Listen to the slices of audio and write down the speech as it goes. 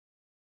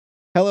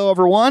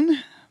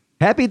everyone.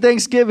 Happy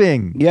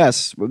Thanksgiving.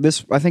 Yes,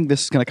 I think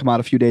this is going to come out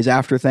a few days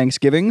after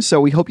Thanksgiving,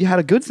 so we hope you had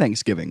a good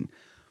Thanksgiving.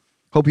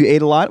 Hope you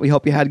ate a lot. We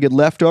hope you had good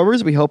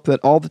leftovers. We hope that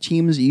all the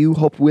teams you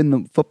hope win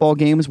the football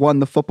games won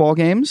the football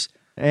games.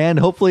 And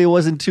hopefully it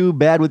wasn't too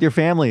bad with your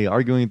family,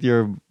 arguing with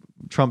your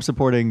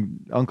Trump-supporting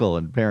uncle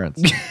and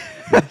parents.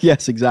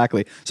 Yes,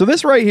 exactly. So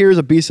this right here is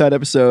a B-side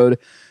episode.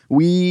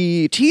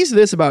 We teased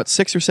this about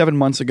 6 or 7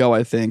 months ago,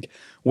 I think,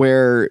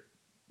 where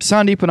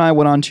Sandip and I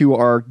went on to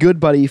our good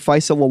buddy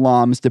Faisal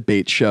Alam's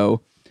debate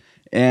show,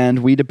 and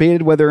we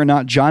debated whether or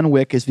not John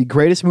Wick is the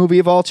greatest movie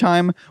of all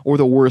time or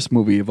the worst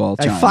movie of all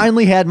time. I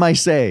finally had my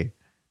say.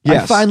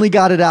 Yes. I finally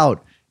got it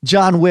out.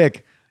 John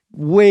Wick,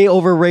 way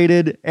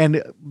overrated,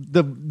 and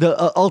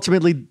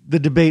ultimately the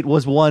debate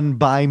was won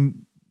by.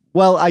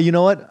 Well, you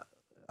know what?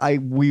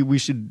 We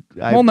should.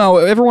 Well, no,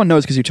 everyone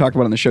knows because you talked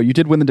about it on the show. You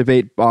did win the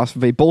debate off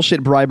of a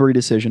bullshit bribery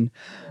decision.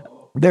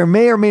 There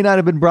may or may not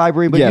have been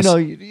bribery, but yes.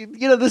 you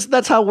know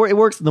that's how it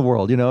works in the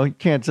world. You know, you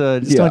can't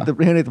don't hit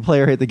the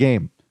player, hit the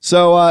game.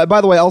 So, by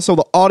the way, also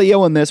the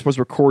audio in this was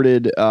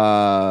recorded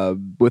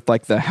with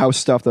like the house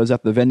stuff that was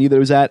at the venue that it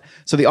was at.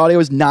 So the audio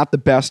is not the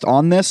best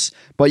on this,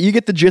 but you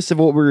get the gist of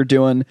what we were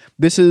doing.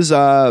 This is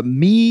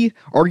me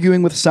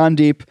arguing with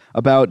Sandip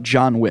about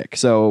John Wick.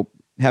 So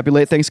happy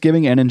late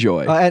Thanksgiving and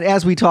enjoy. And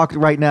as we talk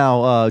right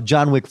now,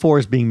 John Wick 4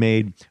 is being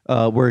made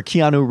where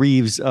Keanu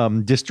Reeves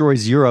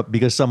destroys Europe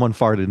because someone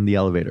farted in the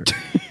elevator.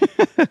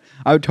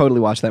 I would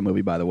totally watch that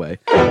movie, by the way.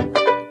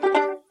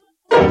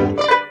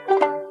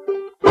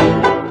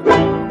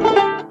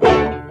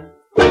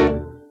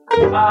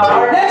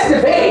 Our next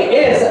debate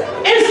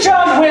is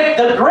John Wick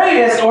the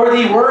greatest or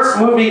the worst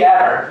movie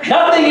ever?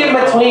 Nothing in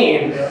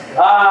between.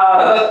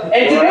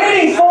 And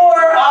debating for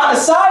on the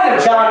side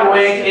of John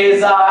Wick is,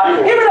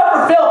 give it up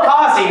for Phill,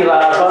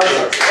 folks.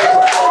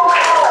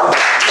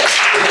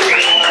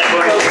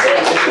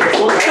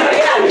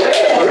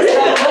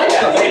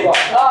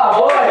 Oh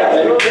boy.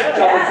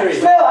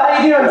 Phill,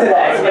 how you doing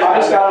today? I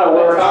just got out of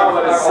work.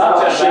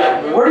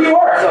 Where do you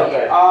work?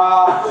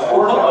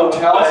 Work in a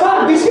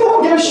hotel. These people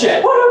don't give a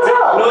shit. What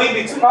hotel? No, you'd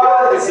be too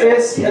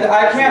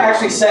I can't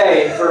actually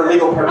say for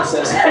legal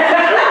purposes.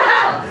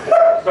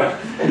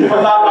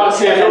 I'm not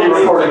honestly any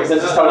recordings.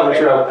 This is totally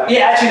true.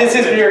 Yeah, actually, this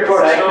is being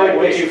recorded. I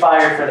couldn't get you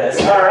fired for this.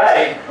 All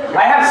right.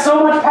 I have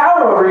so much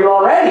power over you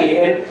already,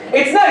 and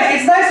it's nice.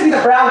 It's nice to be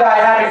the brown guy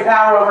having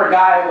power over a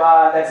guy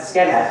that's a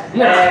skinhead.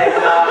 And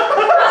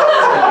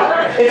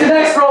it's a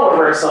nice role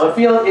reversal.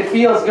 It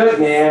feels good,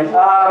 man.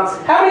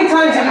 How many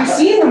times have you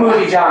seen the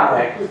movie John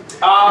Wick?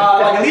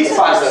 Like at least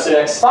 5 to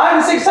 6.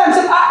 5 to 6 times.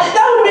 So,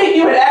 that would make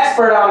you an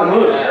expert on the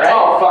movie, right?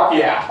 Oh fuck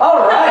yeah!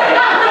 All right.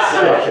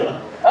 Okay.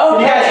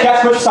 You guys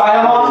guess which side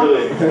I'm on?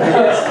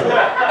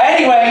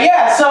 Anyway,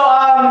 yeah, so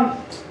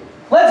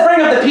let's bring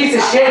up the piece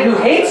of shit who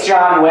hates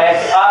John Wick.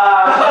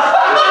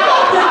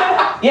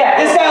 Yeah,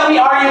 this guy will be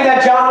arguing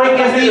that John Wick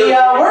is the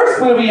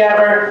worst movie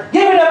ever.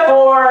 Give it up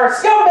for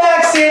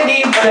scumbag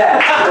Sandip.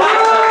 Yeah.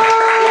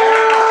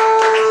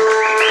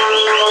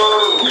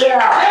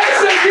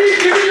 Sandip,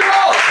 give me your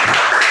all.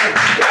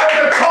 That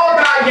was a tall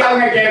guy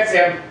yelling against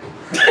him.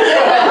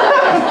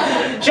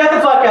 Shut the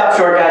fuck up,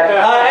 short guy.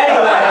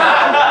 Anyway.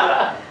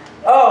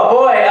 Oh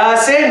boy,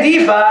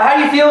 Sandip, how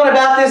you feeling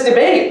about this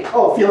debate?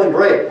 Oh, feeling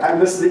great. I mean,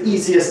 this is the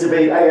easiest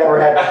debate I ever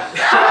had.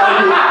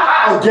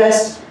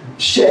 Against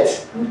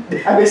shit.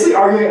 I'm basically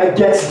arguing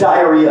against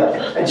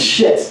diarrhea and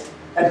shit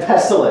and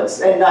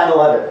pestilence and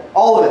 9/11.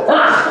 All of it.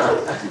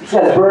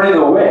 That's burning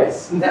the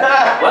wicks.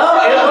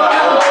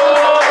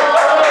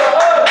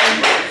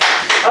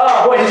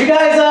 Oh boy, did you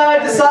guys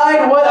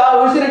decide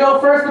who's gonna go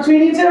first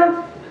between you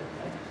two?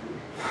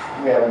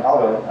 I'll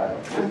go.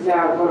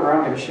 Yeah, whatever. I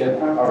don't give a shit.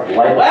 Wow,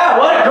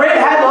 what a great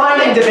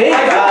headlining debate.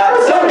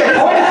 Something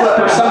coin flip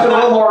or something a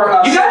little more.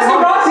 You guys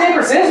can rock,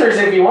 paper, scissors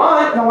if you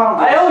want. No,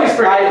 I always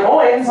forget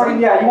coins.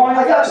 Yeah, you want?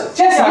 I got you.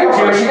 Jesse, you're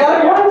Jewish. You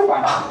got a coin?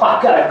 Fine.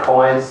 I got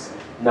coins.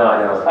 No,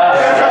 I don't.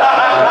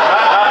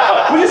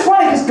 Which is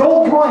funny because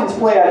gold coins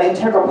play an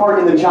integral part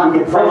in the John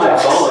Wick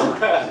franchise. All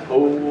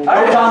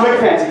right, John Wick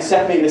fans,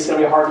 accept me. This is gonna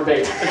be a hard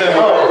debate.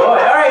 Oh boy!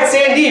 All right,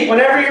 Sandip,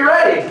 whenever you're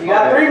ready. You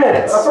got 3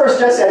 minutes. First,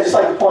 Jesse, I'd just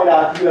like to point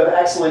out you have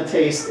excellent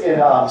taste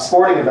in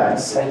sporting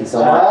events. Thank you so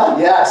much.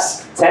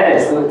 Yes.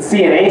 Tennis. Let's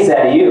see an ace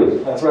out of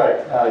you. That's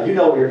right. You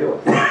know what you're doing.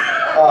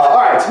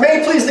 All right. May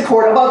it please the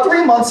court. About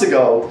 3 months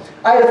ago,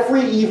 I had a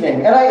free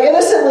evening, and I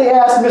innocently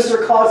asked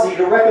Mr. Kazi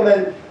to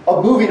recommend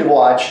a movie to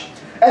watch,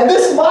 and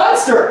this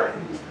monster,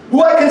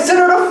 who I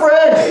considered a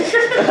friend,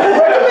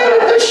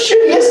 recommended the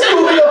shittiest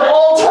movie of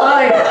all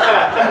time.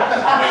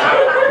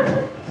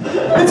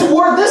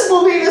 This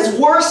movie is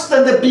worse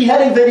than the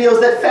beheading videos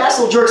that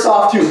Faisal jerks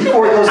off to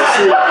before he goes to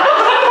sleep.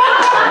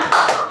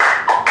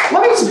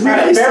 Let me just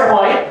briefly fair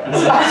point.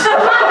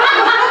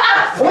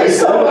 Let me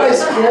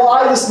summarize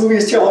why this movie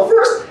is terrible.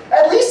 First,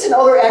 at least in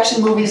other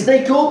action movies,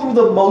 they go through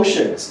the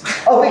motions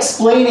of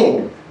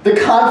explaining the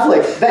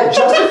conflict that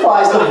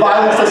justifies the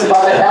violence that's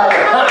about to happen.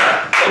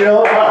 You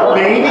know,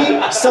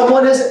 maybe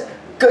someone has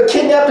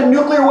kidnapped a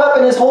nuclear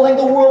weapon and is holding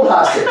the world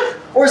hostage.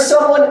 or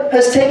someone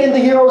has taken the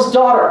hero's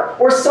daughter,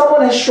 or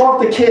someone has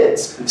shrunk the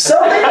kids.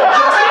 Something that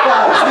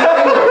justifies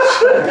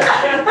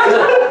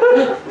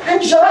the image.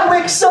 In John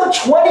Wick, some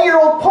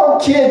 20-year-old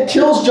punk kid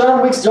kills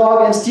John Wick's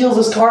dog and steals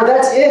his car.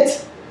 That's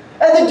it.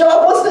 And the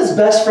dog wasn't his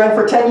best friend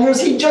for 10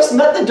 years. He just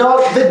met the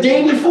dog the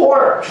day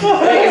before.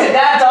 Wait, is it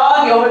that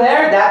dog over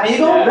there? That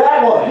beagle?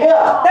 That one,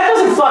 yeah. That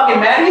doesn't fucking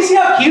matter. You see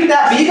how cute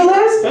that beagle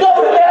is?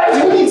 No, it matters.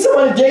 You meet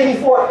someone the day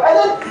before. And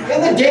then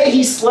in the day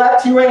he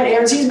slept, he ran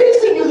errands. He's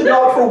basically knew the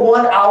dog for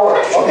 1 hour,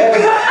 okay?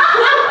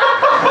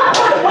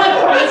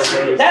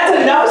 That's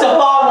enough to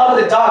fall in love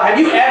with a dog. Have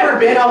you ever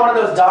been on one of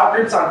those dog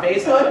groups on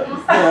Facebook?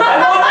 I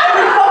want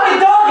every fucking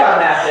dog on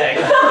that thing.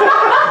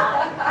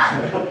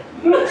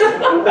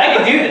 I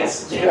can do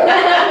this. Look,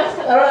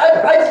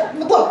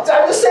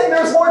 I'm just saying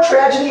there's more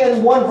tragedy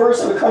in one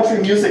verse of a country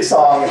music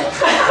song.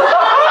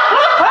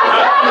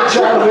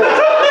 John Wick.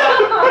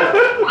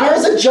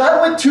 There's a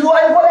John Wick 2.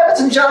 What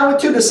happens in John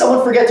Wick 2? Does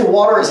someone forget to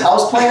water his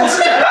houseplants?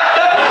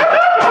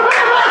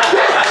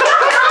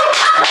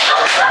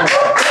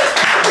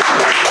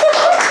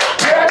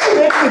 They're actually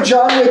making a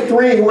John Wick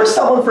 3 where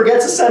someone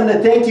forgets to send a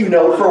thank you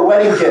note for a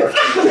wedding gift.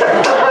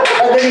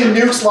 And then he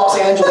nukes Los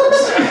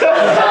Angeles.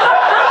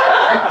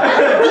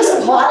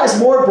 This plot is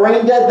more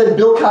brain dead than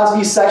Bill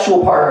Cosby's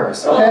sexual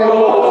partners, okay? I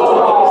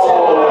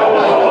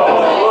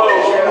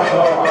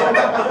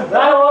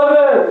love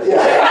it!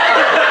 Yeah.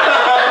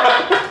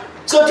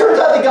 So it turns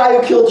out the guy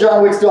who killed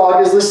John Wick's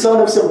dog is the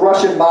son of some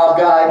Russian mob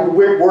guy who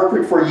Wick worked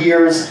with for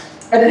years.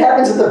 And it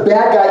happens that the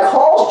bad guy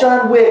calls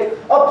John Wick,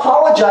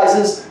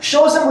 apologizes,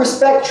 shows him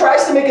respect,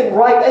 tries to make it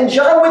right, and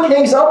John Wick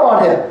hangs up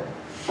on him.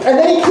 And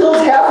then he kills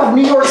half of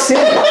New York City.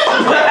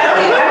 How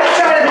did he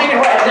try to make it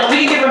right? We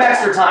can give him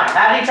extra time.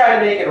 How did he try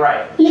to make it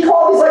right? He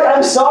called. He's like,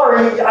 "I'm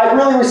sorry. I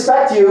really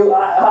respect you.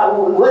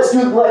 Let's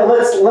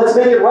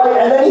make it right."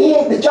 And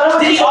then John.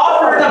 Did he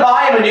offer to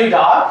buy him a new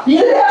dog? He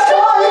didn't have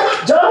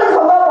time. John Wick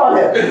hung up on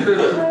him.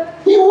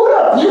 He would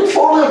have. He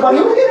totally. But he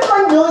would get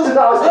like millions of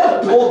dollars. They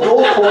have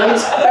gold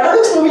coins.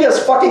 Every this movie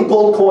has fucking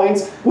gold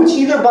coins, which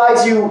either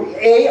buys you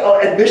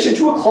admission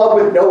to a club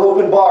with no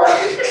open bar,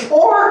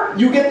 or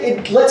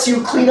it lets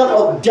you clean up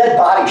a dead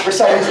body for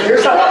some reason.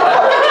 Here's with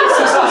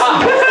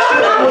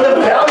the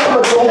value of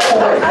a gold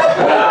coin.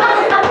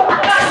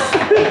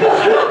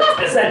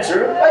 Is that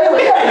true?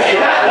 Anyway,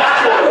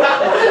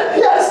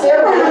 yes,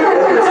 there we go.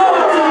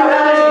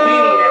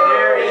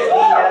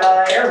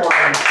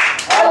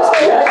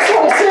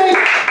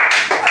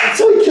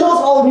 So he kills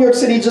all of New York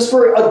City just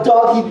for a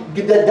dog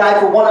that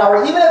died for 1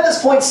 hour. Even at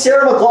this point,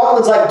 Sarah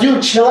McLachlan's like,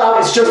 "Dude, chill out.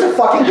 It's just a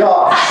fucking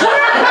dog."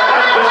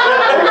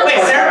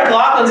 Wait, Sarah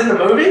McLachlan's in the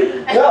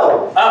movie?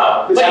 No.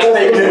 Oh. It's Wait, just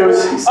fake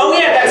news. Oh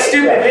yeah, that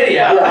stupid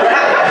video.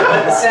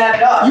 The sad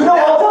dog. You know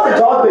all about the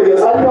dog videos.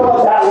 How do you know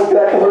about that? Look at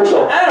that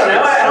commercial. I don't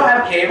know. I don't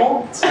have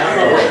cable. So.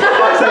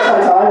 That's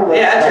my time.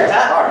 Yeah, that's your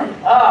time.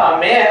 Oh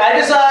man, I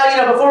just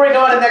before we go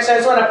on to the next, I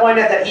just want to point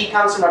out that he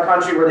comes from a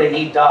country where they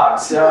eat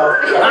dogs. So.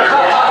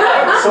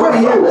 So are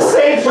you. The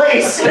same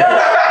place. We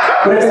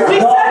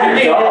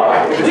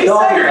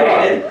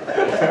segregated.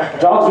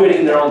 Dogs are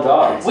eating their own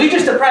dogs. We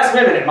just oppress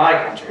women in my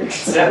country.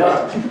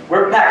 So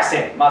we're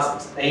Pakistani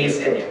Muslims. They use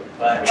India.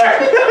 But all right,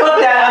 fuck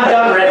that. I'm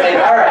done riffing.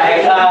 All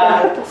right,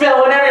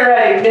 Phil, whenever you're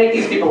ready, make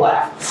these people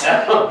laugh.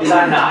 Because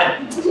I'm not.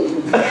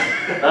 You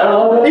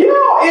know,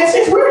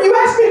 it's weird. You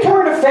asked me to come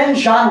and defend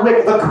John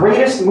Wick, the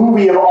greatest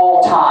movie of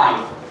all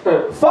time.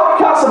 Fuck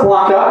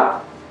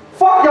Casablanca.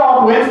 Fuck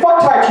John Wick.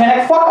 Fuck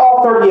Titanic. Fuck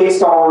all 38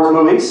 Star Wars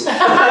movies.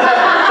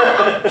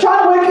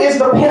 John Wick is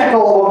the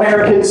pinnacle of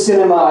American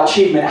cinema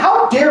achievement.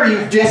 How dare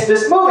you diss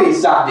this movie,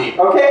 Sandip?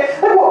 Okay?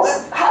 Like, well,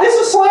 this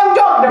is slam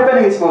dunk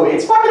defending this movie.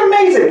 It's fucking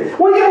amazing.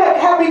 What are you gonna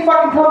have me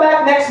fucking come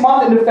back next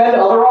month and defend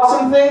other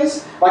awesome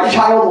things like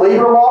child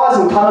labor laws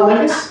and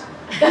cunnilingus?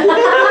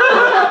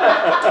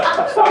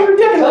 It's fucking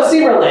ridiculous. Let's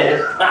see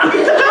related.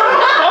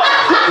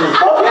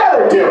 Oh yeah,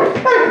 they do.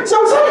 Hey, so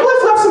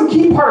let's have some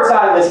key parts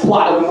out of this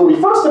plot of the movie.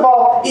 First of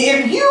all,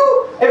 if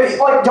you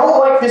don't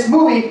like this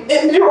movie,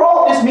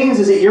 all this means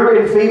is that you're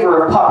in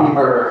favor of puppy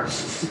murder.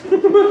 That's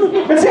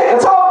it.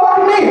 That's all it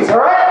fucking means. All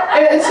right.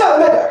 And it's not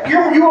that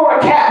you own a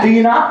cat, do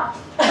you not?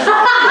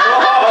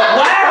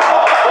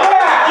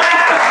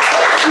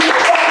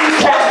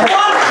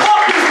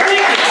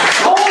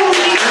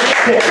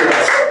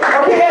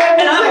 Okay,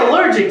 and I'm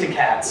allergic to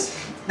cats.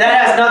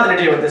 That has nothing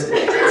to do with this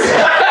debate.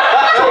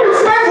 You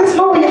spent this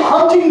movie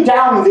hunting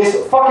down this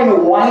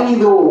fucking whiny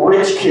little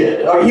rich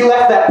kid. He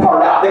left that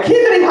part out. The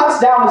kid that he hunts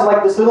down is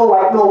like this little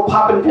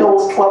poppin'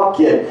 pills club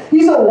kid.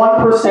 He's a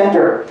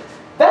 1%er.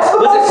 That's the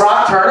Was it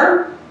Brock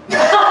Turner?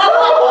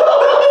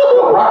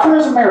 No, Brock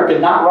Turner's American,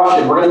 not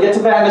Russian. We're gonna get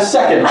to that in a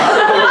second.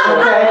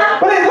 Okay?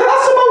 But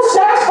that's the most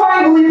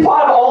satisfying movie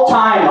plot of all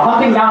time.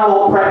 Hunting down a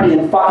little preppy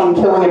and fucking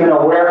killing him in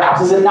a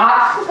warehouse. Is it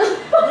not?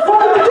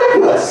 Fucking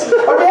ridiculous.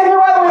 Okay, and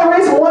by the way, there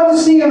is one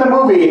scene in the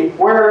movie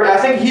where I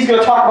think he's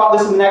gonna talk about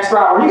this in the next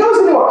round, where he goes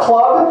into a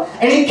club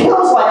and he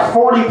kills like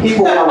 40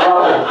 people in a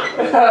row.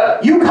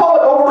 You call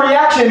it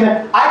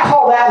overreaction, I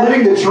call that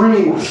living the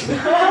dream.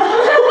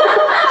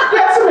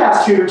 That's a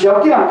mass shooter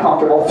joke. Get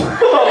uncomfortable.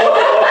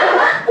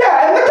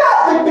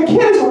 Yeah, and the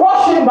kid is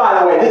Russian, by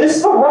the way. This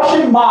is the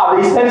Russian mob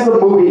that he spends the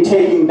movie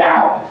taking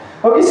down.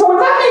 Okay, so what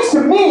that means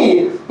to me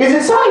is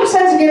that somebody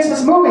says against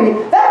this movie,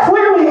 that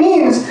clearly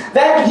means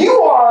that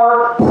you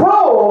are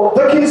pro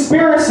the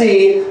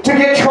conspiracy to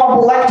get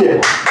Trump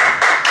elected.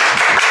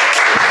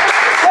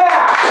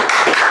 Yeah.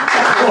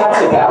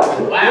 That's about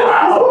it.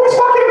 Wow. This movie's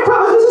fucking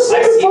incredible. This is a I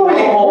see movie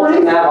no holes where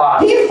in that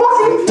line. he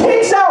fucking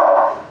takes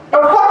out a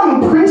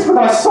fucking priest with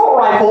an assault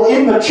rifle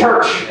in the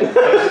church.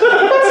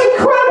 That's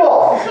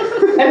incredible.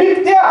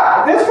 And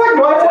yeah, this fucking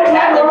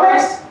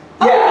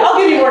Yeah, I'll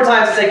give you more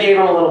time since I gave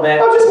him a little bit.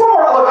 Oh, just one more.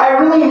 Look, I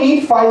really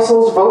need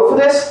Faisal's vote for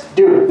this.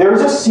 Dude,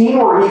 there's a scene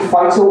where he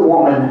fights a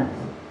woman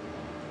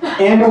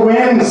and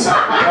wins. You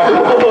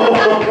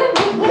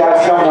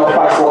guys don't know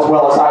Faisal as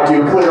well as I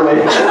do,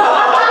 clearly.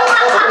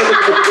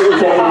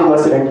 Thank you for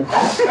listening.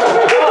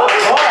 Oh,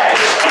 boy.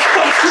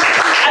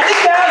 I think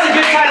that was a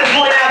good time to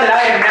point out that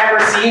I have never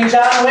seen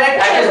John Wick.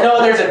 I just know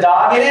there's a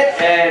dog in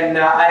it, and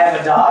I have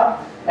a dog.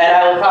 And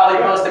I will probably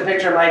post a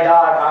picture of my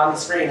dog on the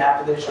screen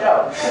after this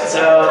show.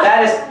 So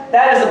that is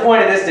the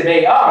point of this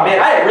debate. Oh man,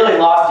 I really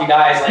lost you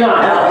guys. Like,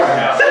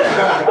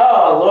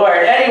 oh Lord.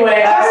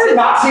 Anyway, I've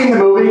not seen the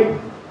movie.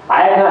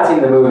 I have not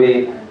seen the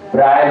movie, but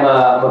I'm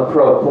a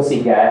pro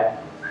pussy guy.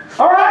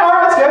 All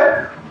right, that's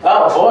good.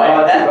 oh boy.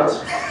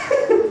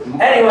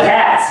 Anyway,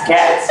 Cats.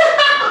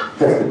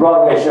 That's the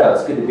Broadway show.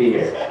 It's good to be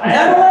here.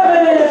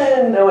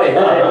 9/11. No wait,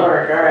 that didn't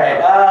work. All right.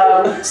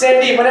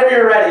 Sandip, whenever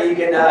you're ready, you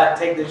can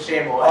take this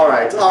shame away. All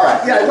right.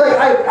 Yeah, like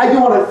I do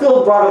want to.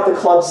 Phil brought up the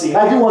club scene.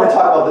 I do want to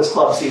talk about this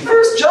club scene.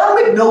 First, John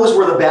Wick knows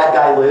where the bad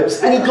guy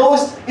lives, and he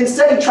goes.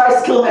 Instead, he tries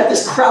to kill him at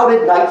this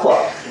crowded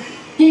nightclub.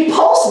 He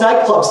pulse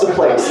nightclubs the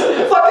place.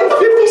 Fucking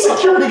 50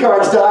 security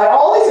guards die.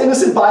 All these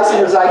innocent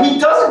bystanders die. He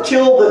doesn't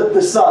kill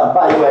the son,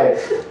 by the way.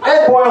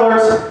 And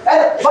Spoilers.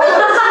 And by the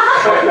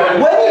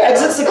way, when he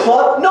exits the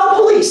club, no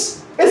police.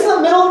 It's the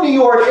middle of New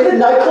York in a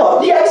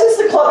nightclub. He exits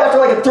the club after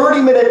like a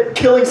 30-minute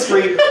killing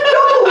spree.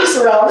 No police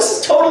around. This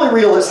is totally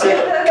realistic.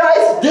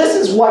 Guys, this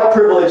is white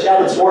privilege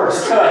at its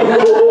worst. You're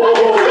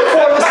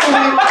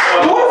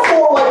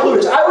for white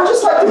privilege. I would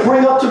just like to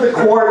bring up to the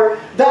court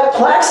that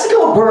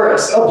Plaxico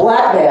Burress, a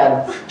black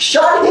man,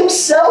 shot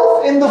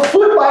himself in the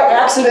foot by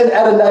accident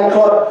at a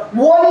nightclub.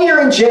 1 year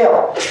in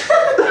jail. Is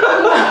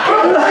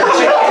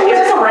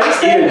this a race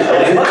thing?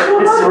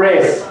 It's a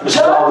race.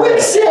 John Wick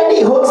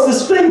Sandy hooks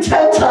this thing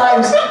 10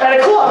 times at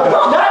a club.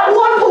 Not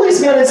one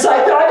policeman in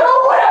sight. They're like,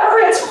 oh, whatever,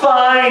 it's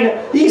fine.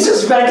 He's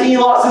just venting. He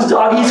lost his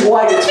dog. He's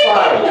white. It's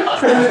fine.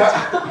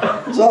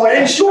 So,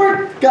 in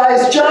short,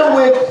 guys, John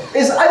Wick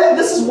is, I think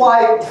this is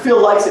why Phil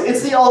likes it.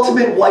 It's the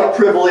ultimate white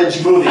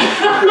privilege movie.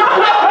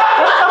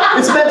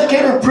 It's meant to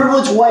cater to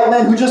privileged white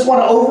men who just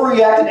want to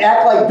overreact and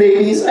act like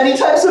babies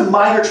anytime some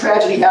minor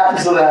tragedy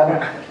happens to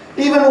them.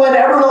 Even when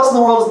everyone else in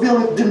the world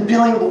has been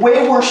dealing with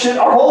way worse shit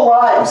our whole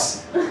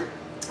lives.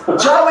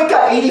 John Wick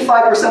got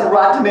 85% of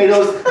Rotten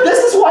Tomatoes. This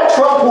is why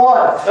Trump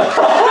won.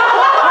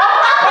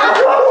 If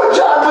you're for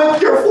John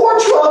Wick, you're for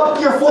Trump,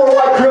 you're for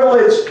white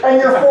privilege, and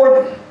you're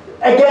for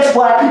against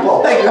black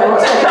people. Thank you very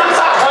much. That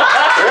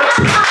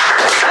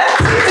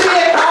seems to be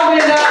a common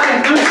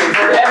conclusion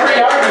for every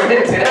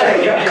argument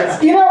today.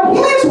 You know, he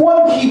leaves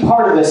one key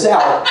part of this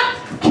out.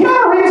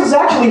 Keanu Reeves is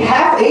actually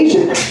half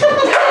Asian.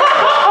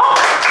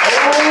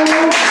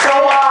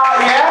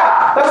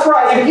 Yeah, that's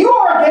right. If you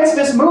are against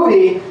this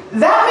movie,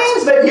 that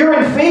means that you're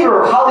in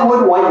favor of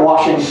Hollywood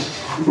whitewashing.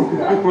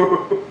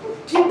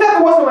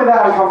 That wasn't really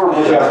that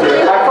uncomfortable joke,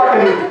 dude.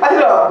 I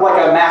did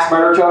a mass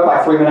murder joke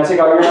like 3 minutes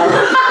ago, you remember?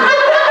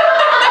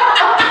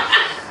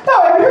 No,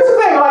 I mean, here's the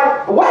thing,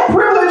 like, white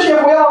privilege,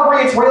 if we all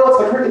agree it's real, it's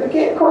the Caribbean.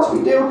 Okay, of course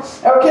we do.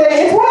 Okay,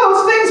 it's one of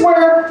those things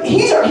where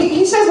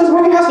he says this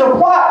movie has no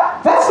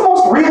plot. That's the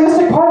most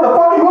realistic part of the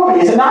fucking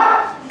movie, is it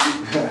not?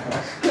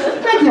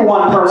 Thank you,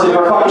 one person,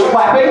 for fucking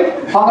clapping.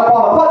 Hung up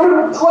on the plot.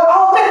 Dude,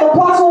 I'll admit, the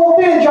plot's a little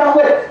thin in John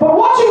Wick, but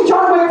watching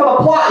John Wick for the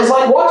plot is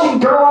like watching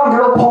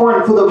girl-on-girl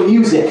porn for the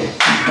music.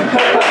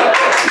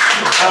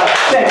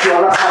 Thank you,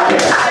 that's my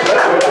case.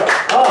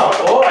 Oh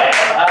boy.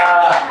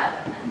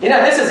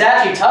 This is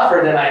actually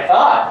tougher than I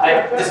thought.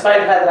 Despite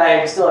the fact that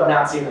I still have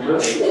not seen the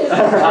movie.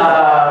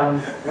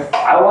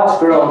 I watched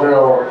girl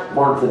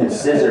porn for the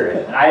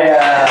scissoring.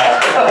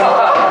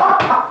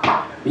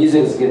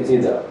 Music is good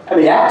too, though. And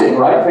the acting,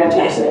 right?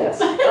 Fantastic.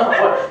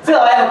 Phil,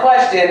 I have a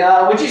question.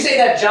 Would you say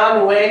that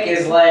John Wick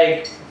is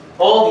like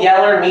Old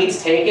Yeller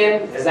meets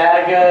Taken? Is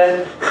that a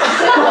good?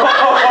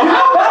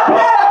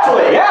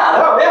 Actually,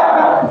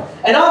 yeah.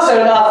 And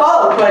also, a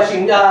follow-up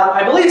question.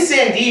 I believe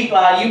Sandip,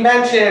 you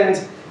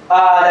mentioned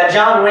that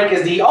John Wick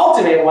is the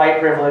ultimate white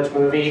privilege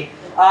movie.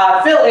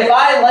 Phil, if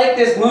I like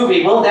this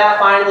movie, will that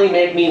finally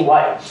make me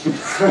white?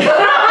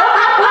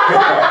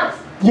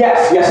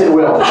 Yes, it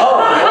will. Oh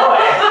boy.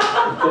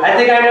 I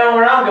think I know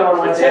where I'm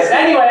going with this.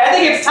 Anyway, I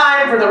think it's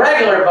time for the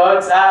regular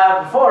votes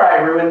before I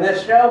ruin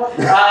this show.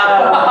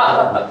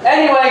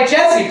 Anyway,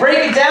 Jesse, break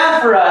it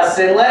down for us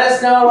and let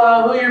us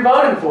know who you're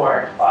voting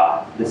for.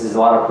 Wow, this is a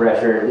lot of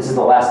pressure. This is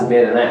the last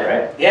debate of the night,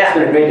 right? Yeah. It's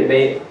been a great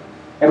debate.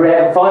 Everybody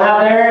having fun out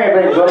there?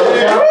 Everybody enjoying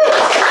themselves?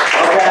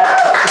 Okay.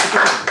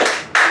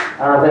 I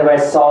don't know if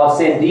anybody saw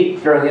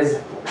Sandip during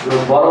his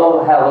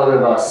rebuttal, had a little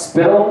bit of a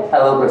spittle, had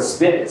a little bit of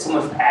spit, so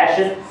much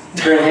passion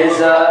during his,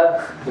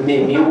 it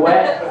made me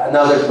wet.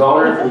 Another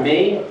boner for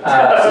me. So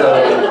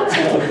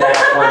took that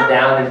one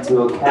down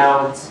into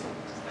account.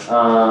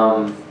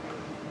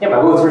 Yeah,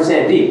 my vote's for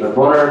Sandip. A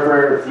boner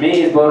for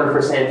me is boner for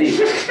Sandip.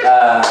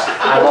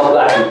 I love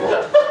black people.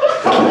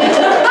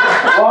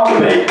 Wrong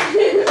debate.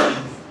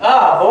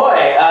 Oh boy,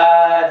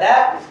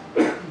 that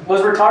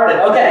was retarded.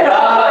 Okay.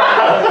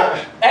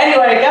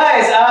 Anyway,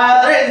 guys,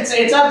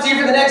 it's up to you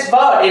for the next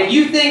vote. If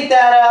you think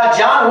that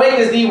John Wick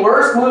is the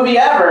worst movie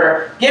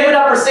ever, give it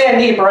up for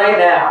Sandip right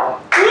now.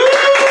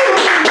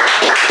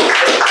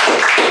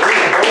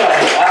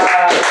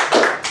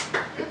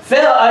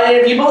 Phill,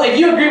 if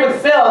you agree with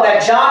Phill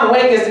that John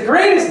Wick is the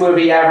greatest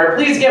movie ever,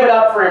 please give it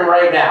up for him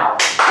right now.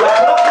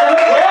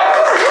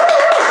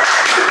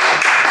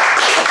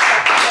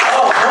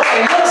 Oh boy,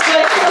 it looks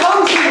like it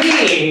comes to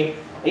me.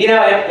 You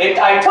know,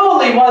 I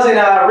totally wasn't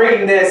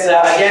rigging this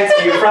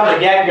against you from the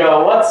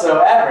get-go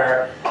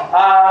whatsoever.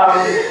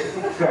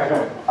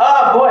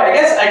 Oh boy, I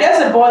guess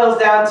it boils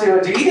down to,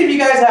 do either of you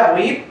guys have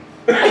weed?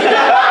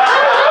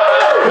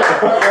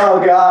 Oh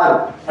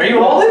God. Are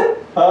you holding?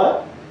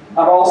 Huh?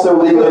 I'm also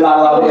legally not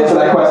allowed to answer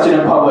that question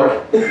in public.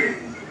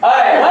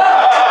 Alright,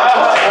 well,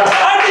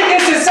 I think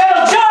this is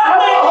settled. John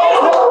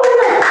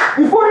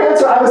Wick! Before you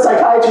answer, I'm a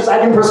psychiatrist. I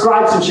can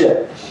prescribe some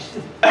shit.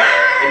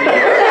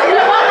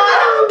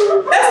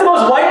 That's the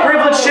most white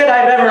privilege shit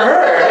I've ever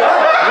heard.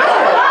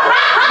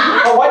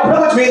 Well, white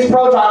privilege means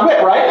pro John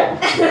Wick, right?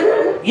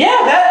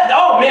 Yeah,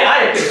 oh man,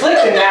 I am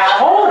conflicted now.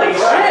 Holy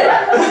shit.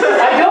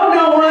 I don't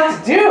know what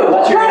to do.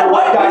 What kind of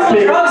white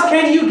people drugs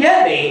can you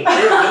get me?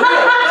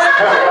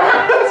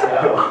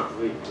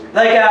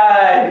 Like,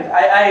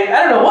 I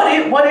don't know,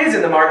 what is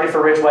in the market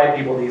for rich white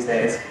people these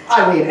days?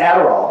 I mean,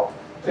 Adderall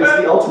is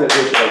the ultimate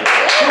rich thing.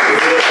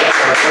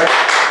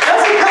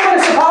 Doesn't come in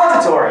a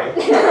suppository.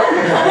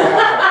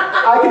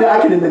 I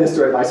can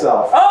administer it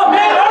myself. Oh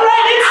man,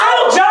 alright, it's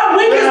settled. John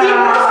Wick is the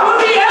worst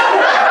movie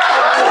ever.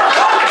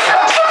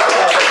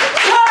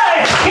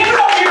 Guys, give it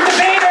up to your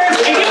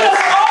debaters and give us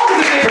all the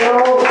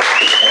debaters.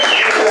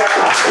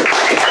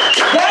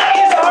 That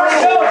is our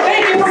show.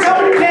 Thank you for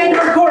coming to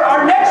Kangaroo Court.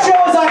 Our next show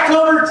is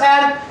October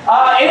 10th.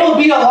 It will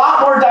be a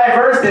lot more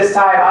diverse this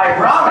time, I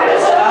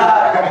promise.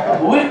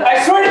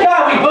 I swear to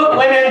God, we book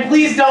women.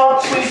 Please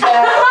don't tweet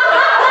that.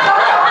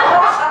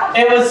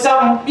 It was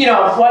some,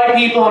 white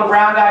people and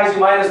brown guys who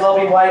might as well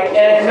be white.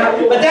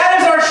 But that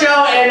is our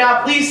show, and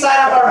please sign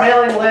up our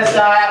mailing list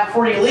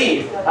before you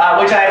leave,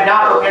 which I have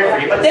not prepared for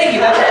you. But thank you.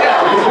 That's our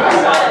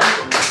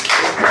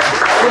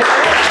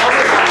show.